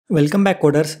Welcome back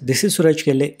coders, this is Suraj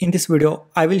Kelhe. In this video,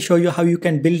 I will show you how you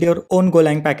can build your own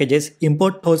Golang packages,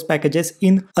 import those packages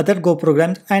in other Go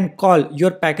programs and call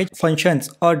your package functions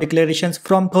or declarations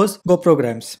from those Go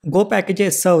programs. Go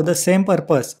packages serve the same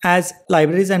purpose as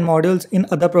libraries and modules in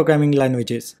other programming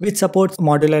languages, which supports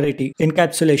modularity,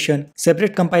 encapsulation,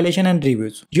 separate compilation and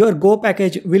reviews. Your Go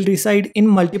package will reside in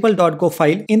multiple .go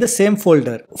file in the same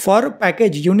folder. For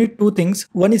package, you need two things.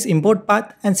 One is import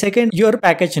path and second your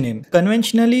package name.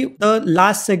 Conventionally, the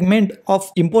last segment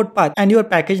of import path and your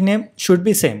package name should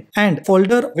be same, and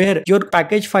folder where your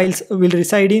package files will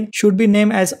reside in should be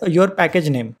named as your package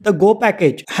name. The Go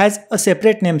package has a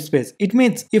separate namespace. It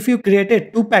means if you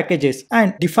created two packages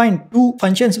and defined two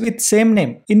functions with same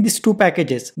name in these two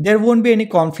packages, there won't be any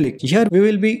conflict. Here we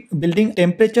will be building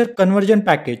temperature conversion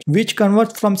package which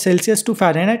converts from Celsius to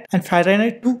Fahrenheit and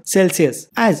Fahrenheit to Celsius,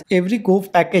 as every Go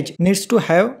package needs to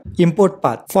have import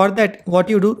path. For that, what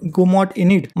you do, go mod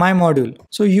init my module.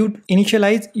 So you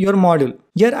initialize your module.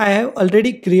 Here I have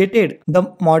already created the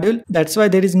module, that's why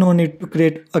there is no need to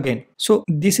create again. So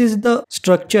this is the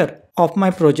structure of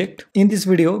my project. In this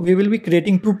video, we will be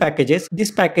creating two packages.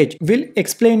 This package will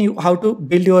explain you how to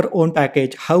build your own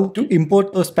package, how to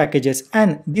import those packages,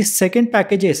 and this second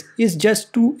packages is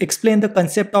just to explain the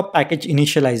concept of package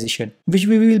initialization, which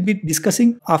we will be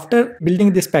discussing after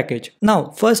building this package.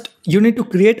 Now, first you need to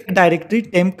create a directory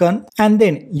tempcon and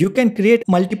then you can create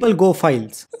multiple Go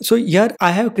files. So here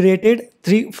I have created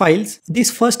 3 files.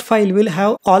 This first file will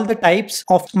have all the types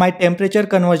of my temperature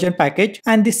conversion package,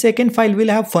 and this second file will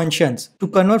have functions to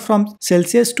convert from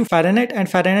Celsius to Fahrenheit and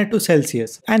Fahrenheit to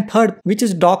Celsius. And third, which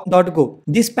is doc.go.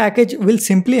 This package will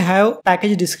simply have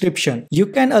package description. You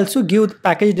can also give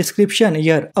package description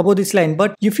here above this line,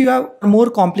 but if you have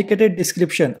more complicated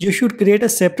description, you should create a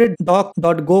separate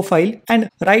doc.go file and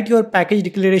write your package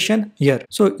declaration here.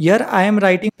 So here I am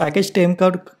writing package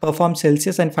tempcon perform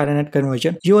Celsius and Fahrenheit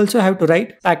conversion. You also have to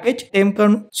write package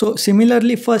tempcon. So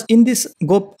similarly, first in this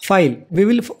Go file we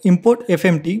will import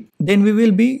fmt, then we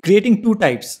will be creating two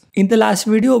types. In the last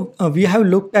video we have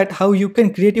looked at how you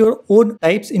can create your own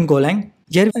types in Golang.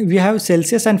 Here we have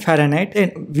Celsius and Fahrenheit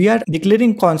and we are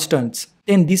declaring constants.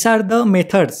 Then these are the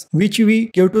methods which we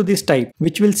give to this type,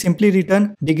 which will simply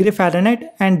return degree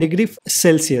Fahrenheit and degree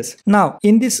Celsius. Now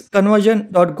in this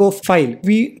conversion.go file,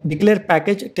 we declare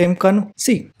package tempcon.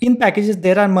 See, in packages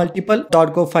there are multiple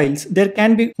 .go files. There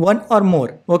can be one or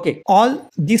more. Okay, all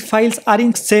these files are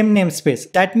in same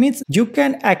namespace. That means you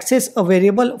can access a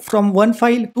variable from one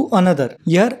file to another.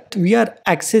 Here we are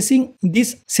accessing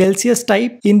this Celsius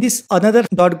type in this another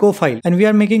 .go file and we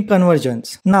are making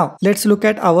conversions. Now let's look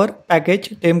at our package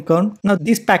tempcon. Now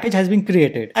this package has been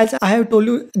created. As I have told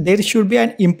you, there should be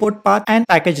an import path and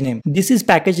package name. This is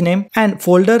package name and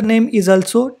folder name is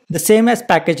also the same as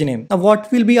package name. Now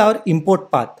what will be our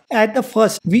import path? At the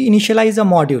first, we initialize a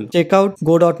module. Check out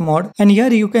go.mod, and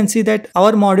here you can see that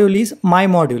our module is my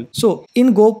module. So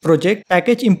in Go project,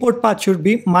 package import path should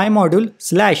be my module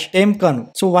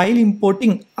 /tempcon. So while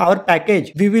importing our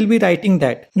package, we will be writing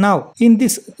that. Now in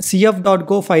this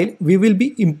cf.go file, we will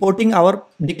be importing our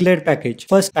declared package.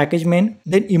 First package main,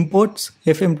 then imports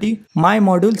fmt my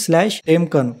module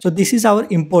 /tempcon. So this is our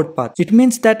import path. It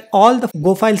means that all the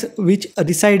Go files which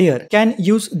reside here can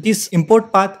use this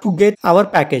import path to get our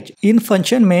package. In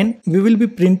function main, we will be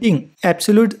printing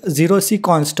absolute 0c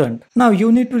constant. Now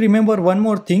you need to remember one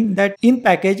more thing, that in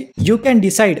package you can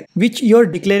decide which your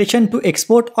declaration to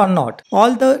export or not.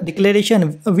 All the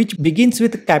declaration which begins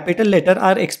with capital letter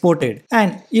are exported,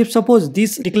 and if suppose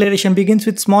this declaration begins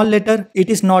with small letter, it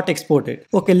is not exported.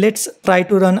 Okay, let's try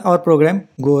to run our program.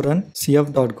 Go run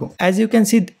cf.go. As you can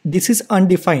see, this is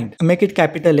undefined. Make it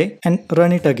capital A and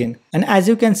run it again, and as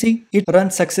you can see, it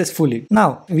runs successfully.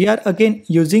 Now we are again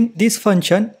using this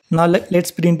function. Now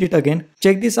let's print it again.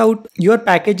 Check this out. Your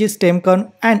package is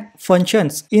tempcon and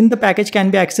functions in the package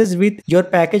can be accessed with your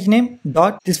package name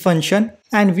dot this function,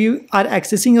 and we are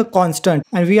accessing a constant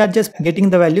and we are just getting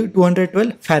the value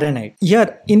 212 Fahrenheit.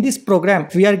 Here in this program,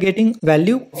 we are getting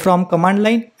value from command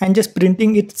line and just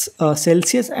printing its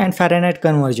Celsius and Fahrenheit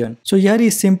conversion. So here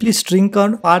is simply string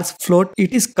count parse float.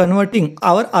 It is converting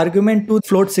our argument to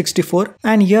float 64,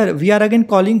 and here we are again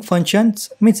calling functions,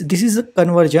 means this is a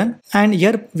conversion, and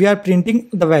here we are printing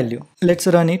the value. Let's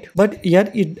run it, but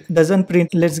here it doesn't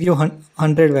print. Let's give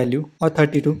 100 value or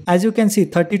 32. As you can see,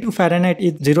 32 Fahrenheit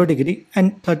is 0 degree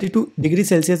and 32 degree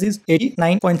Celsius is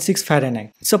 89.6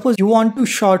 Fahrenheit. Suppose you want to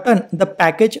shorten the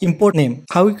package import name.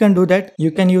 How you can do that?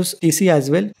 You can use TC as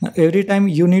well. Every time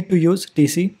you need to use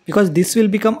TC because this will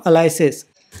become aliases.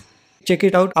 check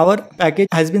it out. Our package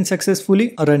has been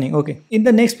successfully running. Okay. In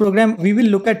the next program, we will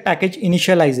look at package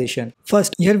initialization.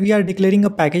 First, here we are declaring a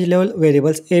package level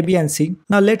variables A, B and C.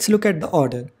 Now let's look at the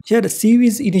order. Here C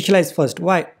is initialized first.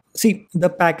 Why? See, the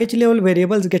package level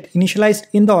variables get initialized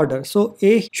in the order. So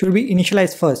A should be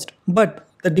initialized first. But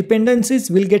the dependencies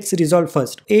will get resolved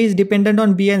first. A is dependent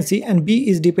on B and C, and B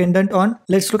is dependent on,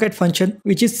 let's look at function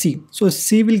which is C. So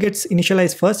C will get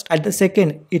initialized first. At the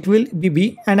second it will be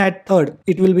B, and at third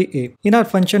it will be A. In our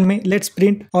function main, let's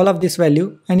print all of this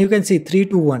value, and you can see 3,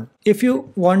 2, 1. If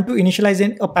you want to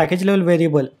initialize a package level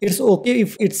variable, it's okay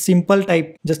if it's simple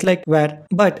type just like var.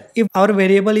 But if our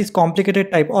variable is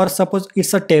complicated type, or suppose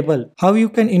it's a table, how you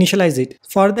can initialize it?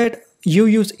 For that, you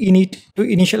use init to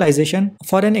initialization.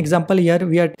 For an example, here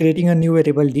we are creating a new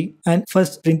variable d and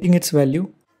first printing its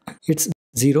value. It's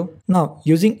 0. Now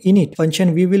using init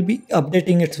function, we will be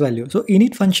updating its value. So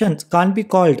init functions can't be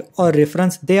called or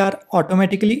referenced. They are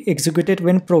automatically executed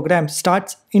when program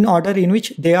starts in order in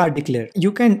which they are declared.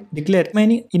 You can declare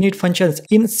many init functions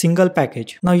in single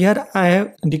package. Now here I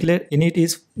have declared init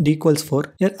is d equals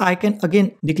 4. Here I can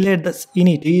again declare this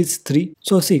init is 3.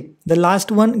 So see, the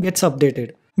last one gets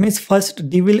updated. Means first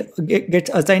d will get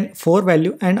assigned 4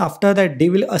 value, and after that d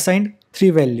will assign 3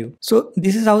 value. So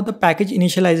this is how the package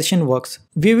initialization works.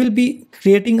 We will be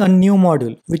creating a new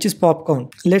module which is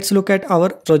popcount. Let's look at our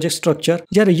project structure.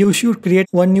 Here you should create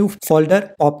one new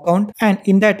folder, popcount, and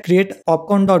in that create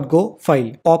popcount.go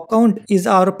file. Popcount is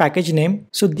our package name.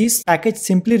 So this package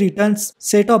simply returns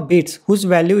set of bits whose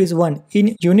value is 1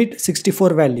 in unit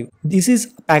 64 value. This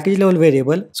is package level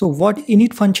variable. So what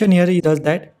init function here does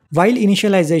that, while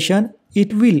initialization,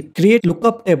 it will create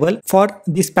lookup table for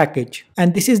this package,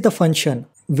 and this is the function.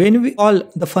 When we call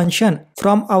the function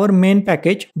from our main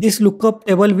package, this lookup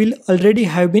table will already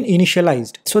have been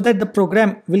initialized so that the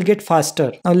program will get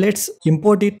faster. Now let's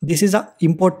import it. This is a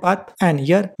import path, and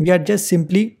here we are just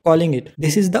simply calling it.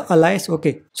 This is the alias.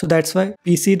 Okay, so that's why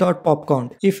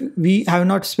pc.popcount. If we have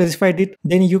not specified it,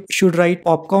 then you should write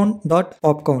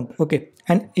popcount.popcount. Okay,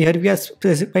 and here we are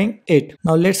specifying 8.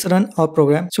 Now let's run our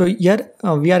program. So here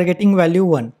we are getting value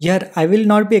 1. Here I will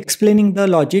not be explaining the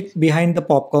logic behind the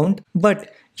popcount, but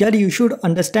here you should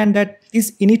understand that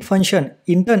this init function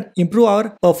in turn improve our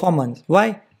performance.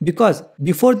 Why? Because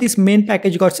before this main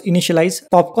package got initialized,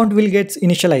 popcount will get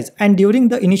initialized, and during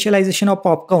the initialization of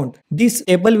popcount, this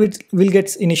table will get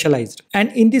initialized,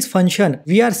 and in this function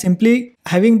we are simply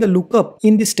having the lookup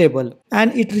in this table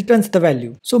and it returns the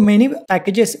value. So many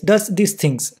packages does these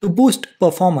things to boost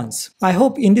performance. I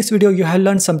hope in this video you have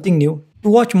learned something new. To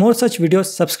watch more such videos,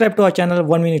 subscribe to our channel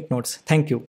 1 Minute Notes. Thank you.